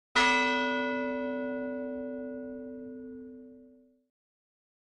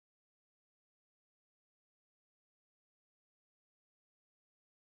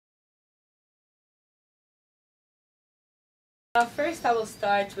First, I will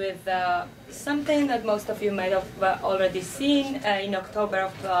start with something that most of you might have already seen. In October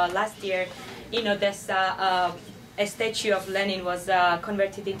of last year, in Odessa, a statue of Lenin was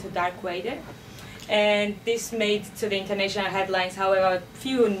converted into dark vader. And this made to the international headlines. However,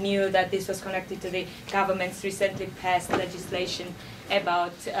 few knew that this was connected to the government's recently passed legislation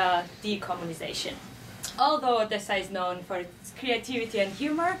about decommunization. Although Odessa is known for its creativity and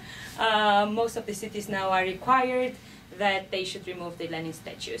humor, most of the cities now are required that they should remove the Lenin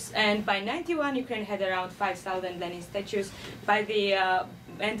statues. And by '91, Ukraine had around 5,000 Lenin statues. By the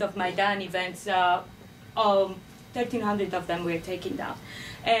end of Maidan events, 1,300 of them were taken down.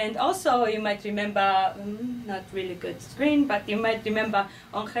 And also, you might remember, not really good screen, but you might remember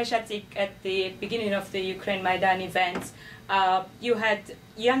on Chkhikvadze at the beginning of the Ukraine Maidan events, you had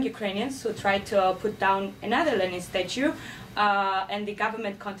young Ukrainians who tried to put down another Lenin statue, and the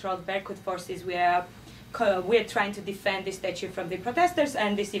government-controlled Berkut forces we're trying to defend the statue from the protesters,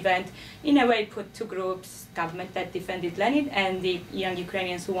 and this event, in a way, put two groups, government that defended Lenin and the young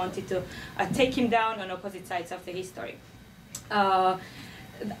Ukrainians who wanted to take him down on opposite sides of the history.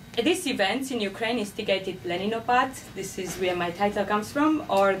 These events in Ukraine instigated Leninopad, this is where my title comes from,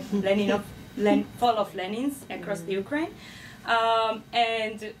 or Fall of Lenins across the Ukraine.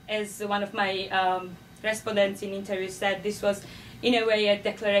 And as one of my respondents in interviews said, this was in a way a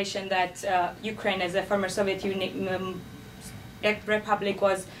declaration that Ukraine as a former Soviet Union republic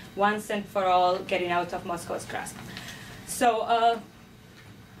was once and for all getting out of Moscow's grasp. So,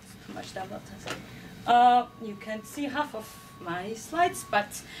 too much you can see half of my slides,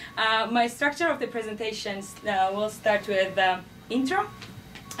 but my structure of the presentations will start with intro.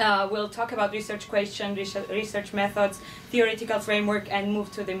 We'll talk about research questions, research methods, theoretical framework, and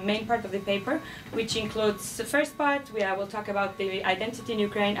move to the main part of the paper, which includes the first part, where I will talk about the identity in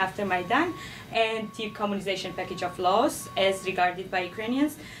Ukraine after Maidan and the decommunization package of laws as regarded by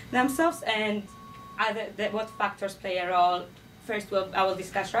Ukrainians themselves, and what factors play a role. First, I will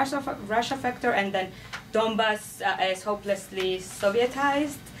discuss Russia factor, and then Donbass as hopelessly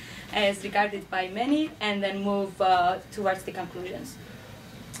Sovietized, as regarded by many, and then move towards the conclusions.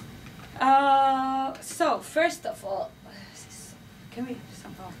 So first of all, can we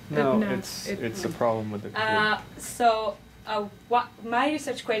somehow? No, it's a problem with the computer. What my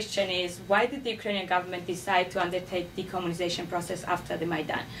research question is, why did the Ukrainian government decide to undertake the decommunization process after the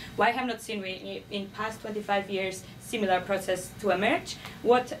Maidan? Why have not seen we, in past 25 years similar process to emerge?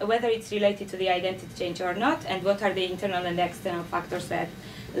 Whether it's related to the identity change or not, and what are the internal and external factors that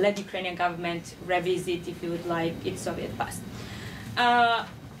led the Ukrainian government revisit, if you would like, its Soviet past?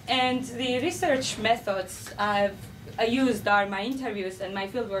 And the research methods I've used are my interviews and my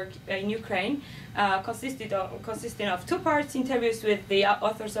fieldwork in Ukraine, consisting of two parts: interviews with the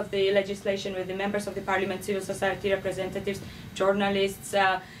authors of the legislation, with the members of the parliament, civil society representatives, journalists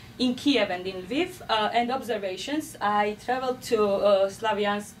in Kiev and in Lviv, and observations. I traveled to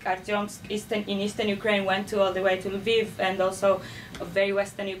Slavyansk, Artyomsk, in eastern Ukraine, went all the way to Lviv, and also very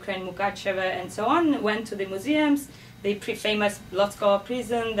western Ukraine, Mukachevo, and so on. Went to the museums, the famous Lotsko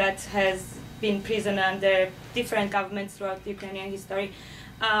prison that has been prison under different governments throughout the Ukrainian history.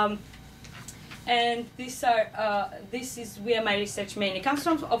 And this is where my research mainly comes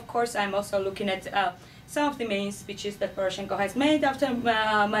from. Of course, I'm also looking at some of the main speeches that Poroshenko has made after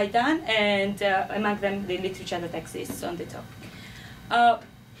Maidan, and among them the literature that exists on the topic.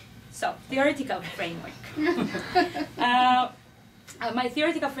 So, theoretical framework. My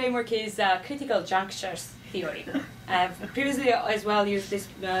theoretical framework is critical junctures theory. I've previously as well used this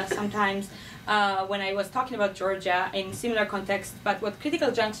sometimes when I was talking about Georgia in similar context, but what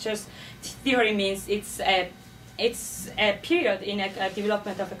critical junctures theory means, it's a period in a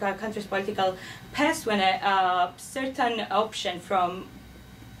development of a country's political past when a certain option from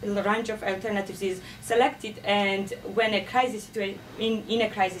a range of alternatives is selected, and when a crisis in a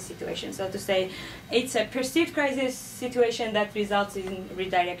crisis situation, so to say, it's a perceived crisis situation that results in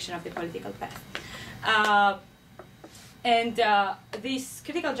redirection of the political path. This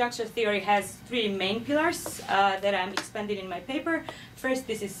critical juncture theory has three main pillars that I'm expanding in my paper. First,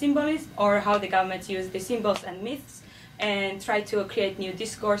 this is symbolism, or how the governments use the symbols and myths and try to create new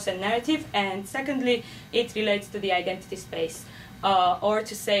discourse and narrative. And secondly, it relates to the identity space, or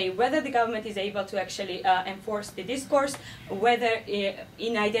to say whether the government is able to actually enforce the discourse, whether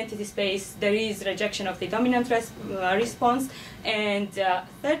in identity space there is rejection of the dominant response. And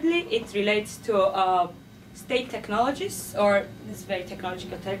thirdly, it relates to state technologies, or this very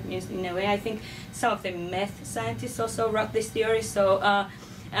technological term used in a way. I think some of the math scientists also wrote this theory, so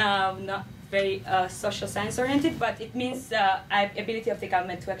not very social science oriented, but it means ability of the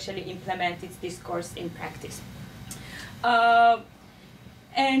government to actually implement its discourse in practice.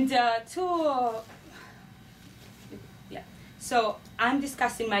 So I'm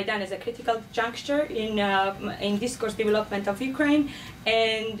discussing Maidan as a critical juncture in discourse development of Ukraine,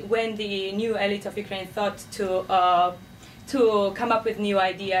 and when the new elite of Ukraine thought to come up with new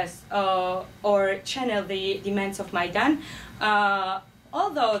ideas or channel the demands of Maidan.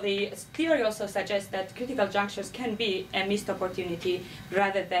 Although the theory also suggests that critical junctures can be a missed opportunity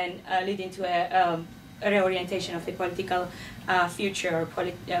rather than leading to a reorientation of the political future or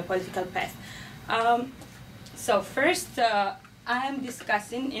political path. So first, I am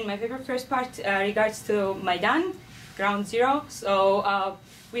discussing in my paper first part regards to Maidan, ground zero. So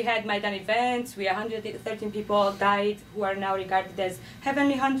we had Maidan events, 113 people died who are now regarded as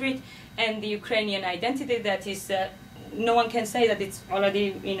heavenly 100, and the Ukrainian identity that is, no one can say that it's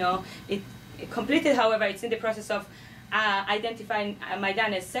already, it completed. However, it's in the process of identifying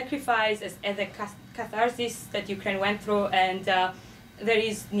Maidan as sacrifice, as a catharsis that Ukraine went through, and there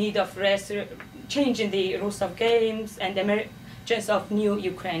is need of change in the rules of games and emergence of new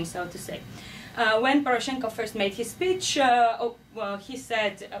Ukraine, so to say. When Poroshenko first made his speech, he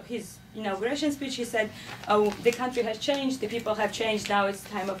said, his inauguration speech, he said, the country has changed, the people have changed, now it's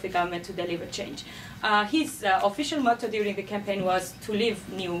time of the government to deliver change. His official motto during the campaign was to live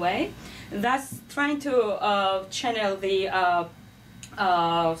new way, thus trying to channel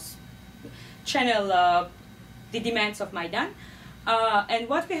the demands of Maidan. And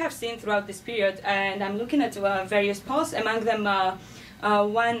what we have seen throughout this period, and I'm looking at various polls, among them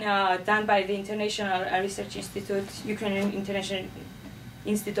one done by the International Research Institute, Ukrainian International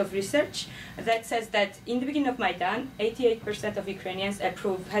Institute of Research, that says that in the beginning of Maidan, 88% of Ukrainians had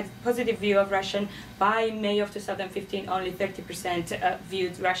positive view of Russia. By May of 2015, only 30%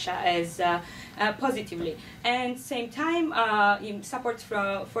 viewed Russia as positively. And same time, support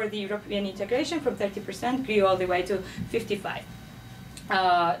for the European integration from 30% grew all the way to 55%.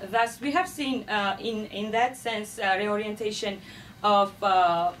 Thus, we have seen in that sense reorientation of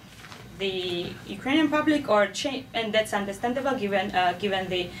the Ukrainian public, and that's understandable given given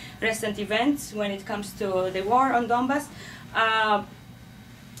the recent events when it comes to the war on Donbass.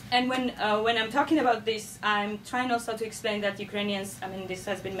 And when I'm talking about this, I'm trying also to explain that Ukrainians, I mean, this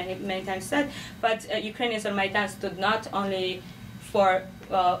has been many times said, but Ukrainians on Maidan stood not only for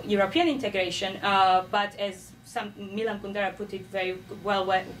European integration, but as Milan Kundera put it very well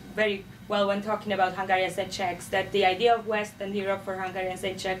when talking about Hungarians and Czechs, that the idea of West and Europe for Hungarians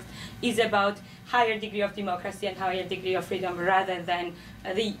and Czechs is about higher degree of democracy and higher degree of freedom rather than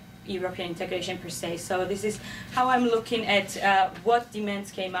the European integration per se. So this is how I'm looking at what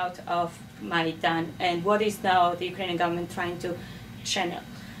demands came out of Maidan and what is now the Ukrainian government trying to channel.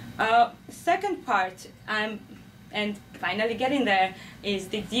 Second part, and finally getting there, is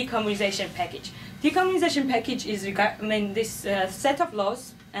the decommunization package. Decommunization package is, this set of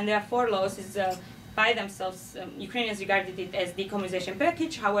laws, and there are 4 laws, is by themselves, Ukrainians regarded it as decommunization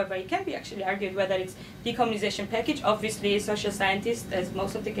package. However, it can be actually argued whether it's decommunization package. Obviously, social scientists, as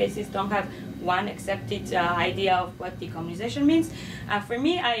most of the cases, don't have one accepted idea of what decommunization means. For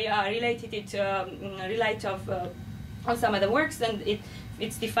me, I related it on some other works, and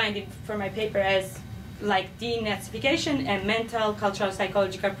it's defined for my paper as like denazification, a mental, cultural,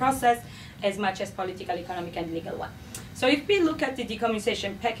 psychological process, as much as political, economic, and legal one. So if we look at the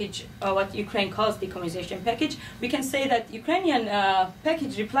decommunization package, or what Ukraine calls decommunization package, we can say that Ukrainian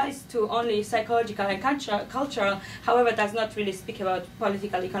package replies to only psychological and cultural, however, does not really speak about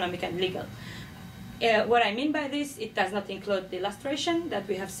political, economic, and legal. What I mean by this, it does not include the lustration that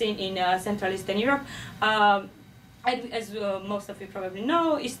we have seen in Central Eastern Europe. As most of you probably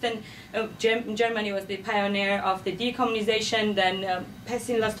know, Germany was the pioneer of the decommunization, then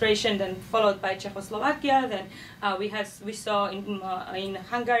passing lustration, then followed by Czechoslovakia. Then we saw in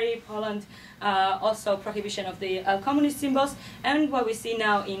Hungary, Poland, also prohibition of the communist symbols. And what we see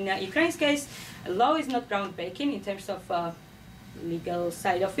now in Ukraine's case, law is not groundbreaking in terms of legal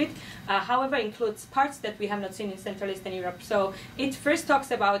side of it, however includes parts that we have not seen in Central Eastern Europe. So it first talks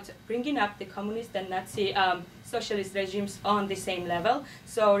about bringing up the communist and Nazi socialist regimes on the same level.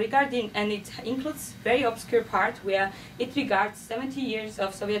 So and it includes very obscure part where it regards 70 years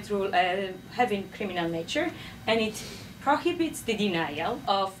of Soviet rule having criminal nature, and it prohibits the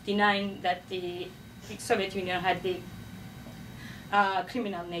denying that the Soviet Union had the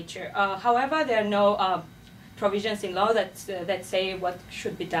criminal nature. However, there are no provisions in law that say what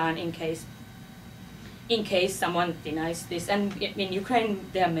should be done in case someone denies this. And in Ukraine,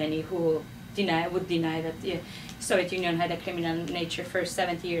 there are many who would deny that the Soviet Union had a criminal nature for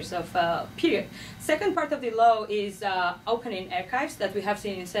 70 years of period. Second part of the law is opening archives that we have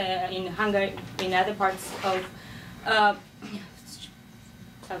seen in Hungary, in other parts of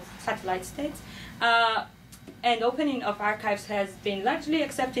satellite states. And opening of archives has been largely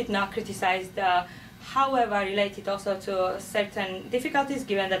accepted, not criticized, however related also to certain difficulties,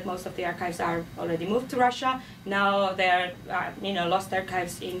 given that most of the archives are already moved to Russia. Now there are lost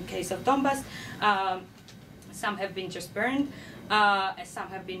archives in case of Donbas. Some have been just burned, some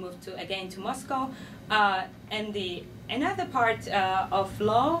have been moved again to Moscow. And another part of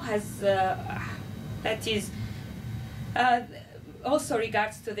law has that is also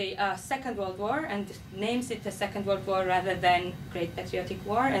regards to the Second World War and names it the Second World War rather than Great Patriotic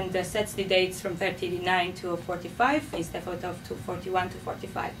War, and sets the dates from 39 to 45 instead of 41 to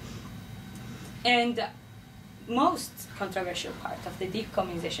 45. And most controversial part of the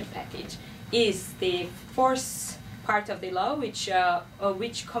decommunization package is the fourth part of the law, which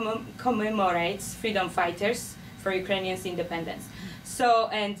commemorates freedom fighters for Ukrainians' independence. So,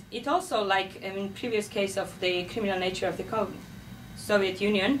 and it also, like in previous case of the criminal nature of the Soviet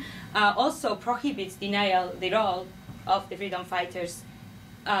Union, also prohibits the role of the freedom fighters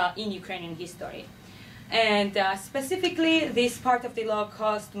in Ukrainian history. And specifically, this part of the law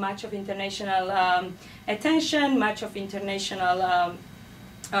caused much of international attention, much of international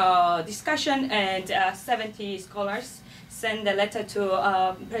discussion, and 70 scholars sent a letter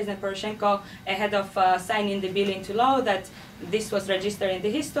to President Poroshenko ahead of signing the bill into law that this was registered in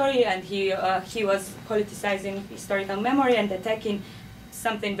the history, and he was politicizing historical memory and attacking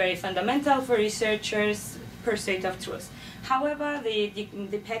something very fundamental for researchers' pursuit of truth. However,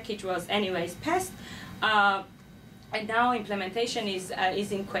 the package was anyways passed, and now implementation is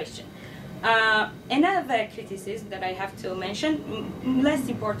in question. Another criticism that I have to mention, less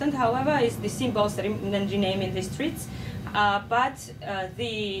important, however, is the symbols and renaming the streets. But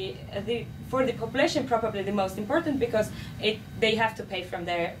for the population, probably the most important, because they have to pay from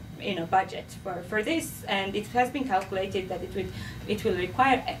their budget for this, and it has been calculated that it will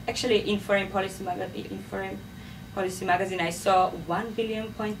require, actually in Foreign Policy magazine I saw $1.3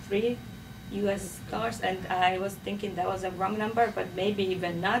 billion US dollars, and I was thinking that was a wrong number, but maybe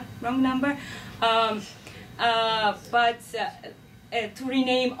even not wrong number. But to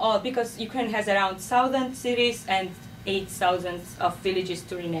rename all, because Ukraine has around 1,000 cities and 8,000 of villages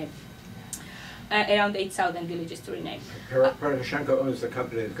to rename. Around 8,000 villages to rename. Poroshenko owns the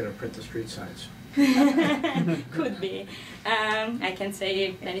company that's going to print the street signs. Could be. I can't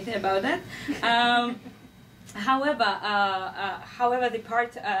say anything about that. However, the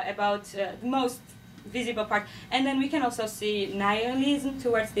part about the most visible part, and then we can also see nihilism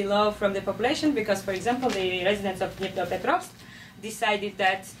towards the law from the population, because, for example, the residents of Dnipropetrovsk decided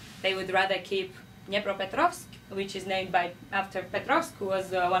that they would rather keep Dnipropetrovsk, which is named after Petrovsk, who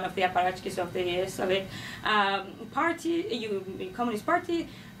was one of the apparatchiks of the Soviet Communist Party,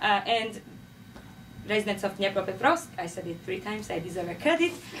 and residents of Dnipropetrovsk, I said it 3 times, I deserve a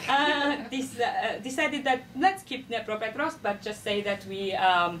credit, decided that let's keep Dnipropetrovsk, but just say that we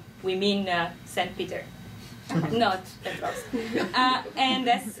mean St. Peter, not Petrovsk. And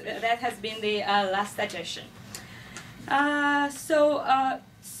that has been the last suggestion. So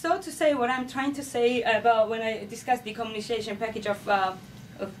to say what I'm trying to say about when I discuss decommunization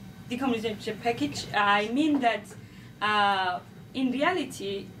package I mean that in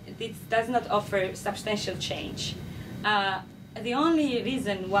reality, this does not offer substantial change. The only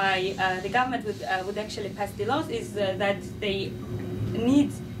reason why the government would actually pass the laws is that they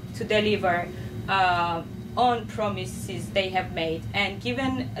need to deliver on promises they have made. And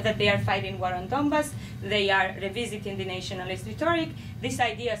given that they are fighting war on Donbas, they are revisiting the nationalist rhetoric. These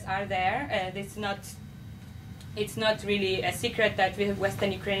ideas are there. It's not really a secret that we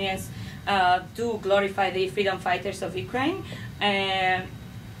Western Ukrainians do glorify the freedom fighters of Ukraine. And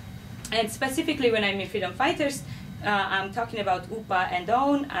specifically when I mean freedom fighters, I'm talking about UPA and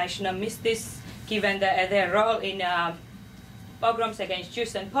OWN. I should not miss this, given their role in pogroms against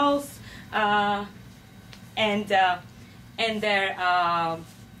Jews and Poles, and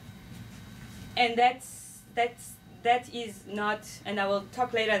that is not, and I will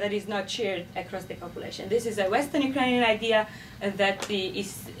talk later, that is not shared across the population. This is a Western Ukrainian idea that the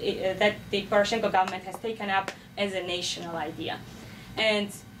Poroshenko government has taken up as a national idea. And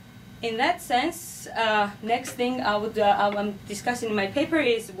in that sense, next thing I'm discussing in my paper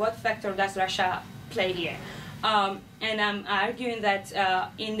is what factor does Russia play here. And I'm arguing that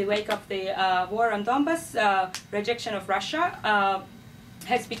in the wake of the war on Donbas, rejection of Russia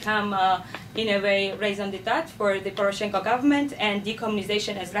has become, in a way, raison d'etat for the Poroshenko government, and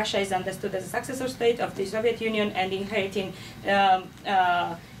decommunization as Russia is understood as a successor state of the Soviet Union and inheriting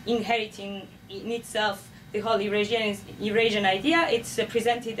in itself the whole Eurasian idea. It's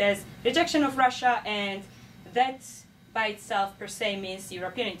presented as rejection of Russia and that by itself per se means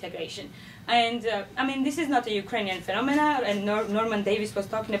European integration. And I mean, this is not a Ukrainian phenomenon, and Norman Davies was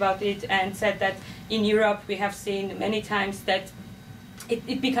talking about it and said that in Europe we have seen many times that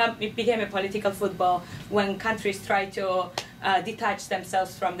it became a political football when countries try to detach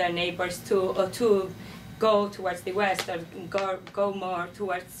themselves from their neighbors to go towards the West or go more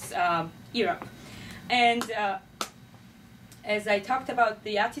towards Europe. And as I talked about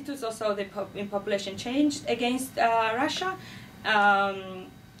the attitudes, also in population changed against Russia.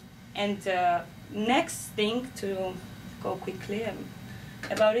 Next thing, to go quickly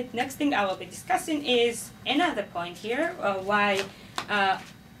about it, next thing I will be discussing is another point here, why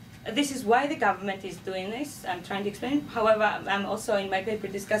this is why the government is doing this. I'm trying to explain. However, I'm also in my paper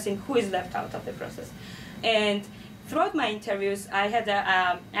discussing who is left out of the process. And throughout my interviews, I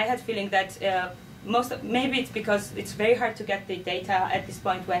had feeling that maybe it's because it's very hard to get the data at this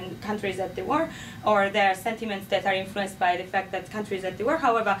point when countries at the war, or there are sentiments that are influenced by the fact that countries at the war.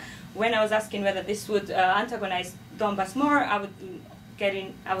 However, when I was asking whether this would antagonize Donbass more, I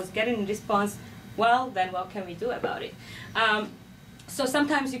was getting in response, well, then what can we do about it? So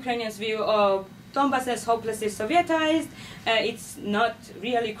sometimes Ukrainians view Donbass as hopelessly Sovietized. It's not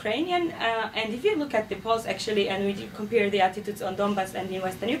real Ukrainian. And if you look at the polls, actually, and we compare the attitudes on Donbass and in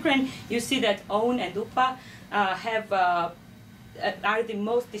Western Ukraine, you see that OWN and UPA are the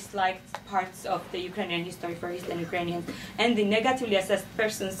most disliked parts of the Ukrainian history for Eastern Ukrainians. And the negatively assessed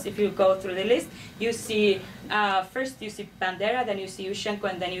persons, if you go through the list, you see, first you see Bandera, then you see Yushchenko,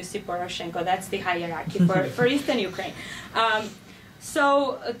 and then you see Poroshenko. That's the hierarchy for Eastern Ukraine.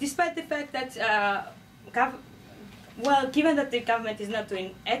 So, despite the fact that, given that the government is not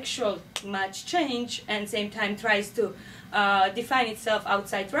doing actual much change and same time tries to define itself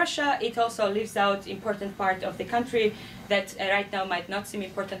outside Russia, it also leaves out important part of the country that right now might not seem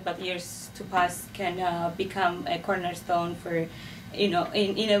important, but years to pass can become a cornerstone for, in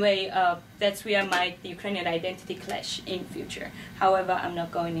a way, that's where the Ukrainian identity clash in future. However, I'm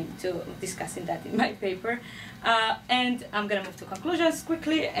not going into discussing that in my paper. And I'm going to move to conclusions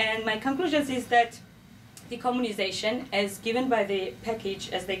quickly. And my conclusions is that decommunization, as given by the package,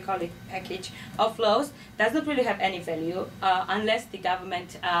 as they call it, package of laws, does not really have any value unless the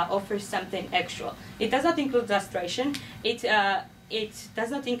government offers something actual. It does not include lustration. It does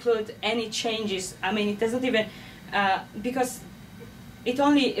not include any changes. I mean, it doesn't even, because it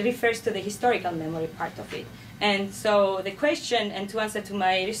only refers to the historical memory part of it. And so the question, and to answer to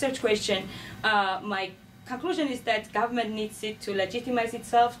my research question, my conclusion is that government needs it to legitimize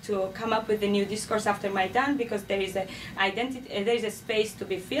itself, to come up with a new discourse after Maidan, because there is a space to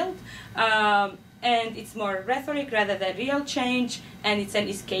be filled, and it's more rhetoric rather than real change, and it's an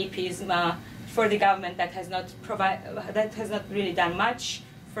escapism for the government that has not really done much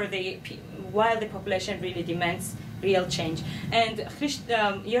while the population really demands real change. And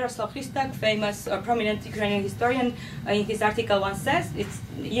Yaroslav Hristak, famous or prominent Ukrainian historian, in his article once says,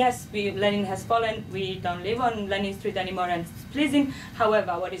 yes, Lenin has fallen, we don't live on Lenin Street anymore, and it's pleasing.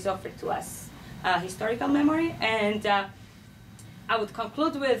 However, what is offered to us? Historical memory. And I would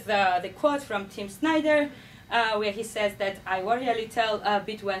conclude with the quote from Tim Snyder, where he says that I worry a little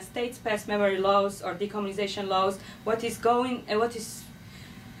between states pass memory laws or decommunization laws,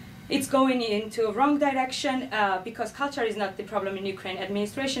 it's going into wrong direction because culture is not the problem in Ukraine.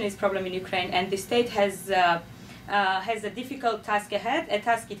 Administration is the problem in Ukraine, and the state has a difficult task ahead, a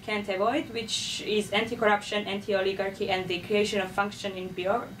task it can't avoid, which is anti-corruption, anti-oligarchy, and the creation of functioning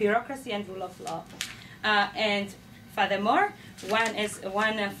bureaucracy and rule of law. And furthermore,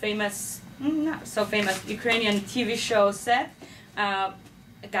 one famous, not so famous Ukrainian TV show said,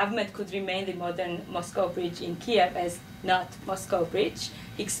 government could remain the modern Moscow Bridge in Kiev as not Moscow Bridge,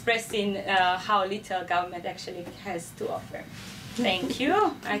 expressing how little government actually has to offer. Thank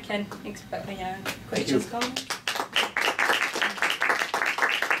you. I can expect questions, comments.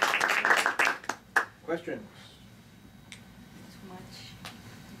 Questions? Too much.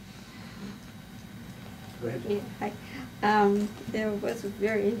 Go ahead. Yeah, hi. It was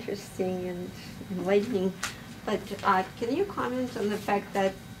very interesting and enlightening, but can you comment on the fact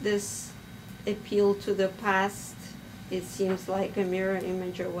that this appeal to the past, it seems like a mirror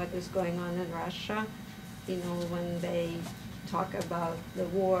image of what is going on in Russia, when they talk about the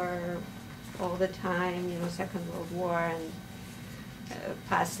war all the time, Second World War, and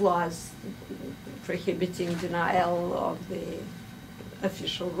pass laws prohibiting denial of the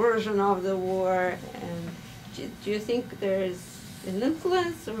official version of the war. And do you think there is an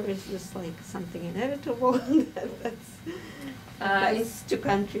influence, or is this like something inevitable that's happens to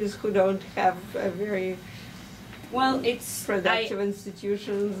countries who don't have a very productive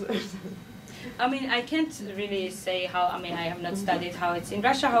institutions or something? I mean, I can't really say how, I mean, I have not studied how it's in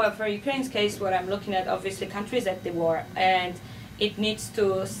Russia. However, for Ukraine's case, what I'm looking at, obviously, countries at the war, and it needs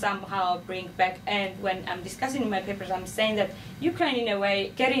to somehow bring back, and when I'm discussing in my papers, I'm saying that Ukraine, in a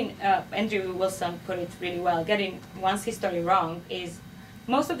way, getting, Andrew Wilson put it really well, getting one's history wrong is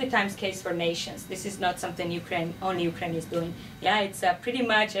most of the times case for nations. This is not something only Ukraine is doing. Yeah, it's pretty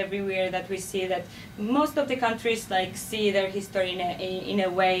much everywhere that we see that most of the countries like see their history in a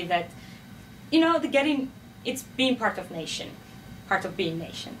way that, you know, it's being part of nation, part of being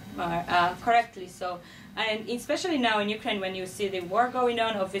nation, correctly so. And especially now in Ukraine, when you see the war going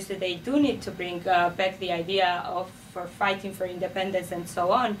on, obviously they do need to bring back the idea for fighting for independence and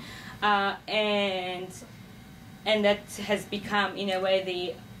so on, and that has become, in a way,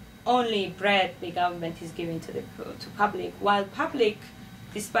 the only bread the government is giving to public, while public,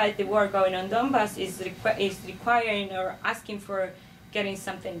 despite the war going on Donbass, is requiring or asking for getting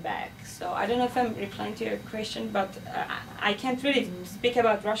something back. So I don't know if I'm replying to your question, but I can't really speak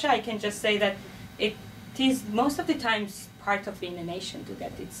about Russia. I can just say that it is most of the times part of being a nation to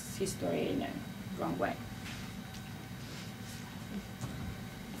get its history in a wrong way.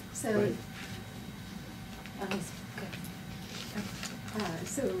 So,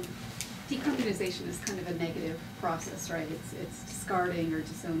 so decommunization is kind of a negative process, right? It's discarding or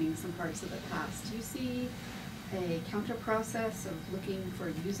disowning some parts of the past. Do you see a counter process of looking for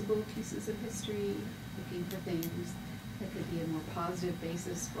usable pieces of history, looking for things that could be a more positive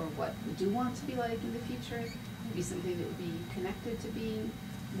basis for what we do want to be like in the future? Maybe something that would be connected to being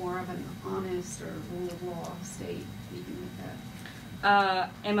more of an honest or rule of law state, anything like that?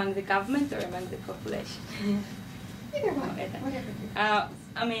 Among the government or among the population? Either one, whatever.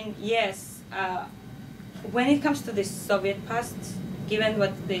 I mean, yes. When it comes to the Soviet past, given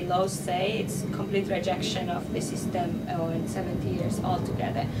what the laws say, it's complete rejection of the system in 70 years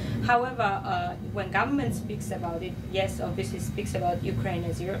altogether. However, when government speaks about it, yes, obviously speaks about Ukraine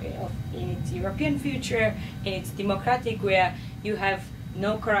as in its European future, in its democratic, where you have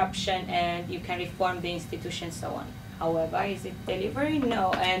no corruption and you can reform the institutions, so on. However, is it delivering?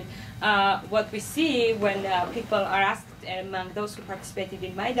 No. And what we see when people are asked among those who participated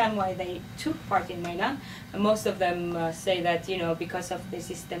in Maidan why they took part in Maidan, most of them say that, you know, because of the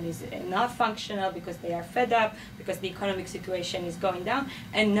system is not functional, because they are fed up, because the economic situation is going down,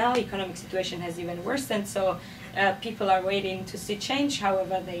 and now economic situation has even worsened. So people are waiting to see change.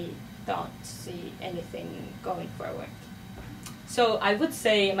 However, they don't see anything going forward. So I would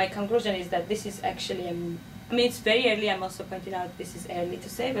say my conclusion is that this is actually I mean, it's very early. I'm also pointing out this is early to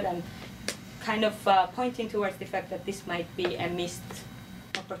say, but I'm kind of pointing towards the fact that this might be a missed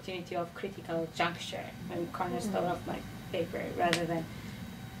opportunity of critical juncture and cornerstone of my paper, rather than,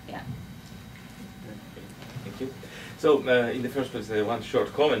 yeah. Thank you. So, in the first place, one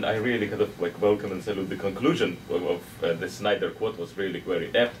short comment. I really kind of like welcome and salute the conclusion of the Snyder quote. Was really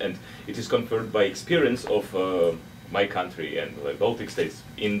very apt, and it is confirmed by experience of my country and Baltic states.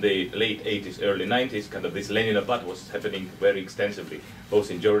 In the late 80s, early 90s, kind of this Leninopad was happening very extensively,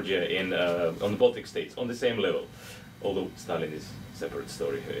 both in Georgia and on the Baltic states, on the same level. Although Stalin is a separate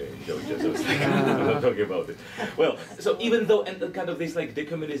story in Georgia, so I'm not talking about it. Well, so even though, and kind of this like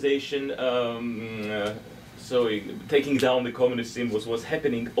decommunization, so taking down the communist symbols was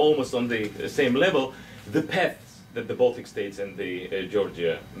happening almost on the same level, the paths that the Baltic states and the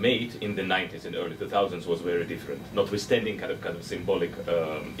Georgia made in the 90s and early 2000s was very different, notwithstanding kind of symbolic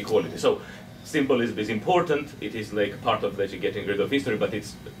equality. So symbolism is important. It is like part of actually getting rid of history, but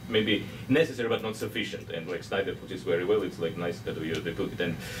it's maybe necessary but not sufficient. And like Snyder put it very well, it's like nice that they put it.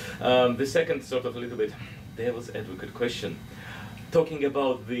 And the second sort of a little bit devil's advocate question, talking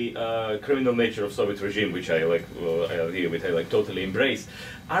about the criminal nature of Soviet regime, which I like, I totally embrace.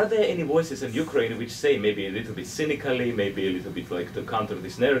 Are there any voices in Ukraine which say, maybe a little bit cynically, maybe a little bit like to counter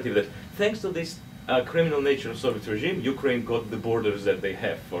this narrative, that thanks to this criminal nature of Soviet regime, Ukraine got the borders that they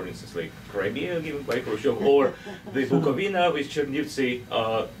have? For instance, like Crimea given by Khrushchev, or the Bukovina, which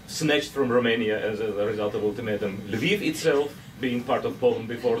Chernivtsi snatched from Romania as a result of ultimatum. Lviv itself being part of Poland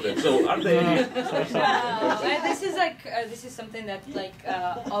before that. So are there any? This is something that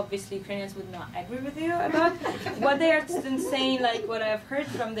obviously Ukrainians would not agree with you about. What they are saying, like what I've heard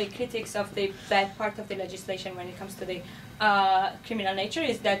from the critics of that part of the legislation when it comes to the criminal nature,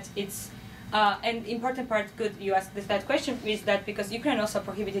 is that it's an important part. Good, you asked that question. Is that because Ukraine also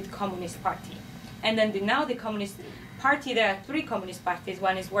prohibited Communist Party, and then now the Communist Party, there are three communist parties.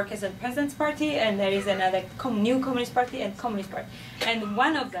 One is Workers' and Peasants' Party, and there is another new Communist Party and Communist Party. And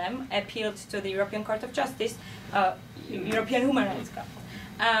one of them appealed to the European Court of Justice, European Human Rights Court.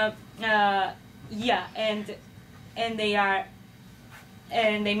 Yeah, and they are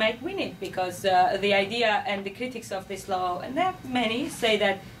and they might win it because the idea and the critics of this law, and there are many, say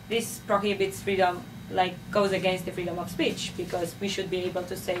that this prohibits freedom, like goes against the freedom of speech, because we should be able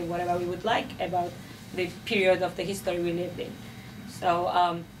to say whatever we would like about the period of the history we lived in. So,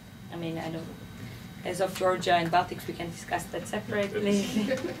 I mean, I don't. As of Georgia and Baltics, we can discuss that separately.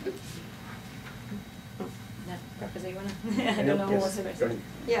 Professor, you wanna? I don't know what's the rest.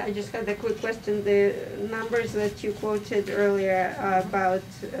 Yeah, I just had a quick question. The numbers that you quoted earlier about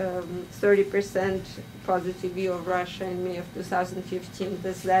 30% positive view of Russia in May of 2015,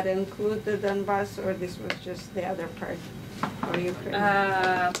 does that include the Donbass, or this was just the other part of Ukraine?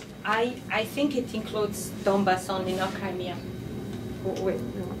 I think it includes Donbass only, not Crimea. Wait,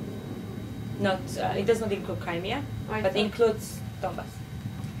 no. Not, it does not include Crimea, I but thought- includes Donbass.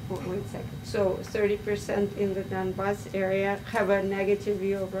 Wait a second. So 30% in the Donbass area have a negative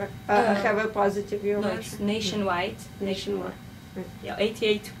view of have a positive view of No, Russia? it's nationwide. Nationwide. Right. Yeah,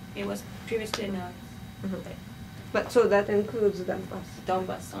 88. It was previously now. Mhm. But so that includes Donbass.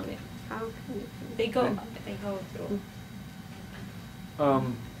 Donbass only. How can you? They go through.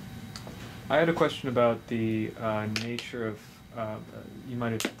 I had a question about the nature of, you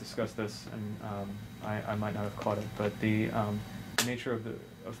might have discussed this, and I might not have caught it, but the nature of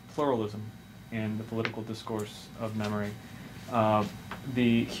pluralism in the political discourse of memory.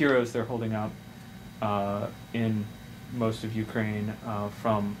 The heroes they're holding up in most of Ukraine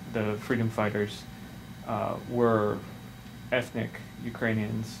from the freedom fighters were ethnic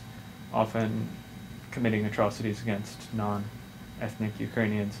Ukrainians, often committing atrocities against non-ethnic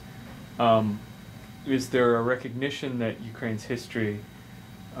Ukrainians. Is there a recognition that Ukraine's history,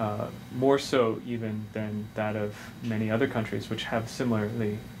 more so even than that of many other countries which have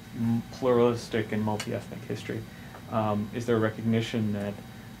similarly pluralistic and multi-ethnic history, is there a recognition that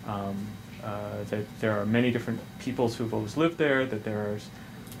that there are many different peoples who've always lived there, that there's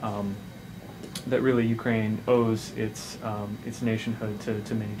that really Ukraine owes its nationhood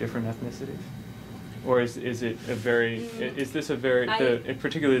to many different ethnicities? Or is it a very is this a very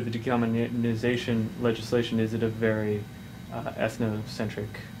particularly the decommunization legislation, is it a very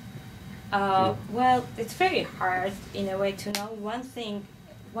ethnocentric view? Well, it's very hard in a way to know. One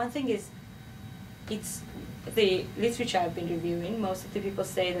thing is, it's the literature I've been reviewing. Most of the people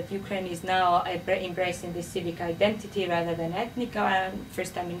say that Ukraine is now embracing the civic identity rather than ethnic one,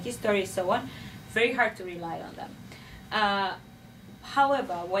 first time in history, so on. Very hard to rely on them.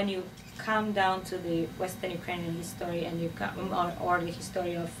 However, when you come down to the Western Ukrainian history and you come, or the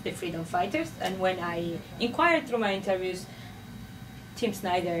history of the freedom fighters, and when I inquired through my interviews, Tim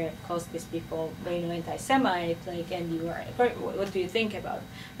Snyder calls these people, anti-Semite, like, and you are, what do you think about it?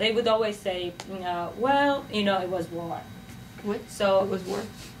 They would always say, well, it was war. What? So It was war?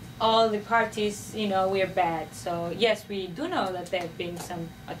 all the parties, we're bad. So yes, we do know that there have been some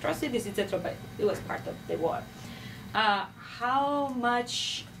atrocities, etc., but it was part of the war. How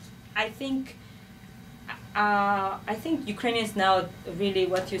much? I think Ukrainians now really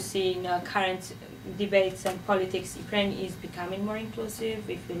what you see in current debates and politics, Ukraine is becoming more inclusive.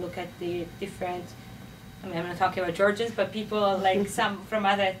 If you look at the different, I'm not talking about Georgians, but people like some from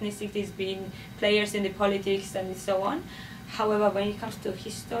other ethnicities being players in the politics and so on. However, when it comes to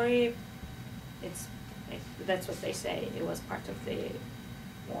history, that's what they say. It was part of the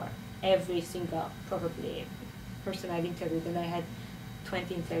war. Every single, probably, person I've interviewed, and I had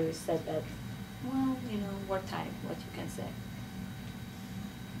 20 interviews, said that, well, wartime, what you can say.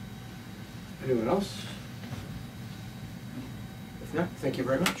 Anyone else? If not, thank you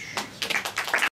very much.